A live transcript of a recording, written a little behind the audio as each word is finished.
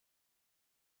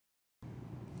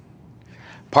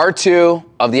Part 2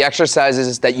 of the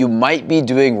exercises that you might be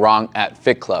doing wrong at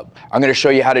Fit Club. I'm gonna show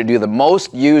you how to do the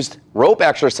most used rope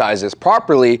exercises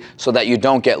properly so that you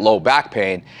don't get low back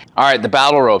pain. All right, the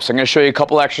battle ropes. I'm gonna show you a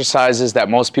couple exercises that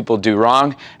most people do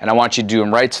wrong, and I want you to do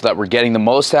them right so that we're getting the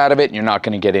most out of it and you're not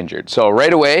gonna get injured. So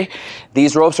right away,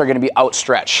 these ropes are gonna be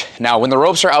outstretched. Now, when the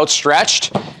ropes are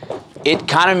outstretched, it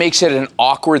kind of makes it an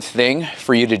awkward thing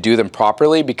for you to do them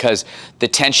properly because the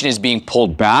tension is being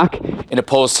pulled back in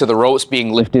opposed to the ropes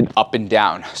being lifted up and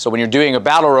down. So when you're doing a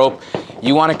battle rope,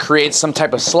 you want to create some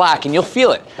type of slack and you'll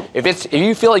feel it. If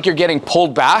you feel like you're getting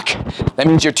pulled back, that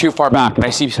means you're too far back. And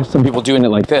I see some people doing it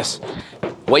like this.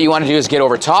 What you want to do is get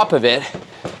over top of it,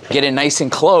 get it nice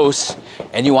and close,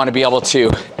 and you want to be able to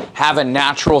have a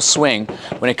natural swing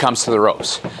when it comes to the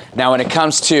ropes. Now, when it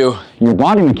comes to your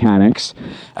body mechanics,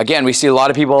 again, we see a lot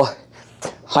of people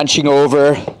hunching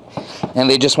over and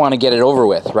they just want to get it over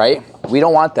with, right? We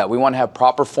don't want that. We want to have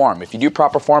proper form. If you do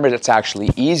proper form, it's actually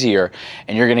easier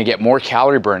and you're going to get more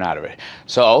calorie burn out of it.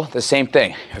 So the same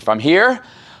thing. If I'm here,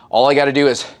 all I got to do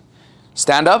is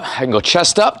stand up. I can go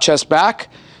chest up, chest back,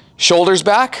 shoulders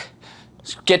back,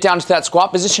 get down to that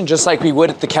squat position just like we would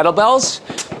at the kettlebells.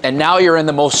 And now you're in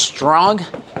the most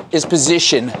strongest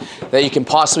position that you can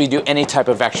possibly do any type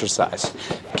of exercise.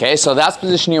 Okay, so that's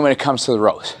positioning you when it comes to the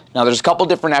ropes. Now there's a couple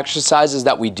different exercises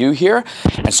that we do here,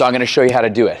 and so I'm gonna show you how to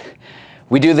do it.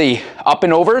 We do the up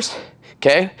and overs,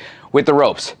 okay, with the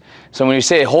ropes. So when you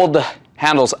say hold the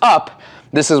handles up,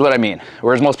 this is what I mean.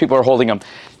 Whereas most people are holding them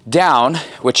down,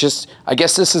 which is, I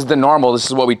guess this is the normal, this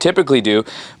is what we typically do,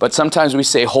 but sometimes we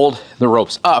say hold the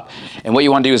ropes up, and what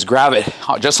you want to do is grab it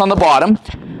just on the bottom,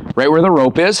 right where the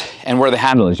rope is and where the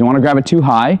handle is. You want to grab it too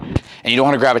high and you don't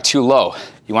want to grab it too low.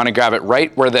 You want to grab it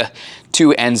right where the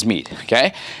two ends meet,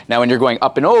 okay? Now when you're going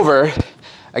up and over,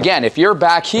 again, if you're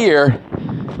back here,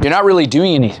 you're not really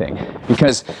doing anything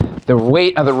because the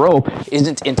weight of the rope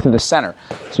isn't into the center.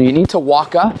 So you need to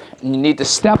walk up and you need to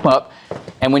step up,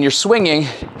 and when you're swinging,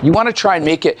 you want to try and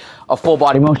make it a full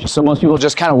body motion. So most people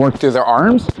just kind of work through their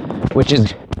arms, which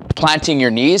is planting your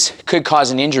knees, could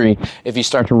cause an injury if you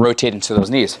start to rotate into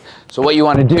those knees. So what you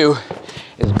want to do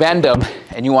is bend them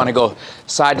and you want to go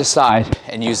side to side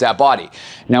and use that body.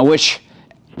 Now which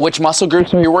muscle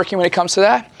groups are you working when it comes to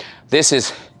that? This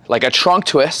is like a trunk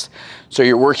twist, so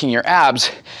you're working your abs,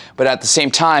 but at the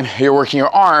same time you're working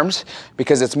your arms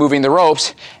because it's moving the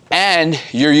ropes, and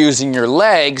you're using your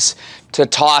legs to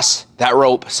toss that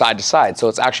rope side to side. So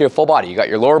it's actually a full body. You got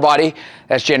your lower body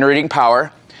that's generating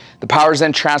power. The power is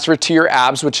then transferred to your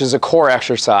abs, which is a core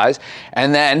exercise,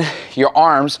 and then your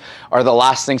arms are the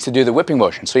last things to do the whipping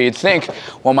motion. So you'd think,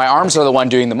 well, my arms are the one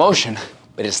doing the motion,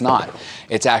 but it's not.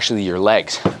 It's actually your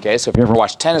legs, okay? So if you ever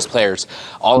watch tennis players,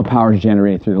 all the power is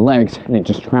generated through the legs, and it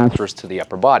just transfers to the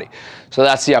upper body. So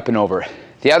that's the up and over.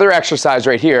 The other exercise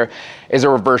right here is a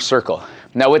reverse circle.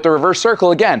 Now with the reverse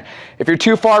circle, again, if you're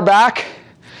too far back,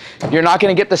 you're not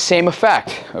going to get the same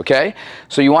effect, okay?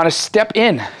 So you want to step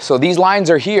in. So these lines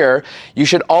are here. You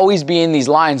should always be in these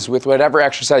lines with whatever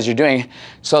exercise you're doing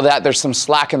so that there's some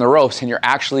slack in the ropes and you're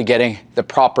actually getting the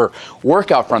proper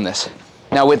workout from this.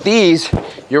 Now with these,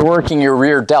 you're working your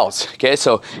rear delts, okay?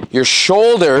 So your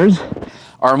shoulders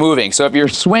are moving. So if you're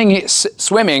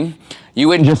swimming, you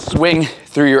wouldn't just swing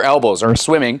through your elbows, or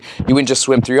swimming, you wouldn't just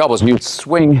swim through your elbows. You would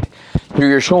swing through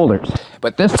your shoulders.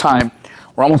 But this time,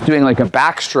 we're almost doing like a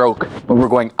backstroke, but we're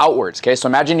going outwards, okay? So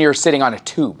imagine you're sitting on a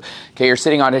tube, okay? You're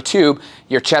sitting on a tube,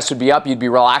 your chest would be up, you'd be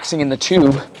relaxing in the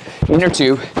tube, inner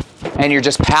tube, and you're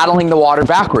just paddling the water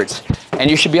backwards.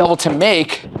 And you should be able to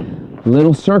make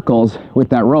little circles with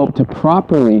that rope to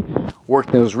properly work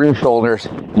those rear shoulders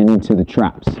and into the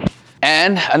traps.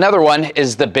 And another one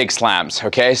is the big slams,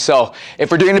 okay? So if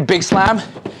we're doing a big slam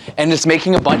and it's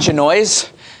making a bunch of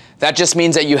noise, that just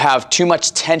means that you have too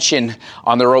much tension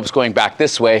on the ropes going back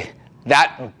this way.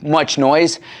 That much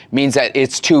noise means that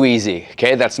it's too easy,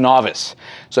 okay? That's novice.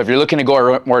 So if you're looking to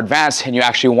go more advanced and you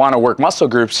actually want to work muscle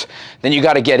groups, then you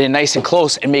got to get in nice and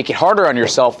close and make it harder on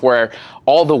yourself where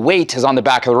all the weight is on the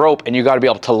back of the rope and you got to be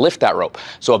able to lift that rope.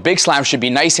 So a big slam should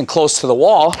be nice and close to the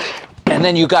wall, and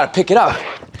then you got to pick it up,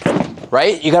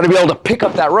 right? You got to be able to pick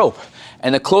up that rope.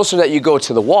 And the closer that you go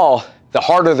to the wall, the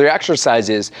harder the exercise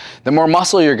is, the more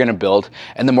muscle you're going to build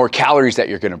and the more calories that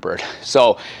you're going to burn.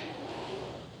 So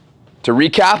to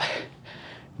recap,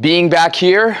 being back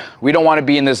here, we don't want to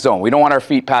be in this zone. We don't want our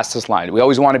feet past this line. We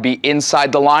always want to be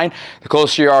inside the line. The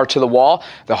closer you are to the wall,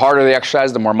 the harder the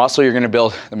exercise, the more muscle you're going to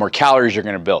build, the more calories you're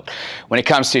going to build. When it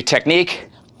comes to technique,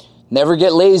 never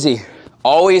get lazy.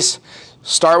 Always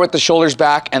start with the shoulders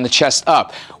back and the chest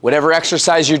up. Whatever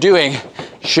exercise you're doing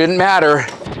shouldn't matter.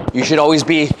 You should always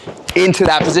be into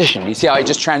that position. You see how I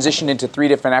just transitioned into 3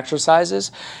 different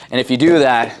exercises? And if you do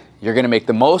that, you're gonna make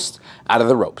the most out of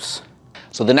the ropes.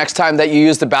 So the next time that you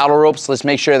use the battle ropes, let's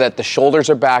make sure that the shoulders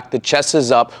are back, the chest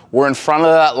is up, we're in front of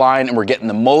that line, and we're getting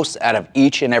the most out of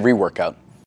each and every workout.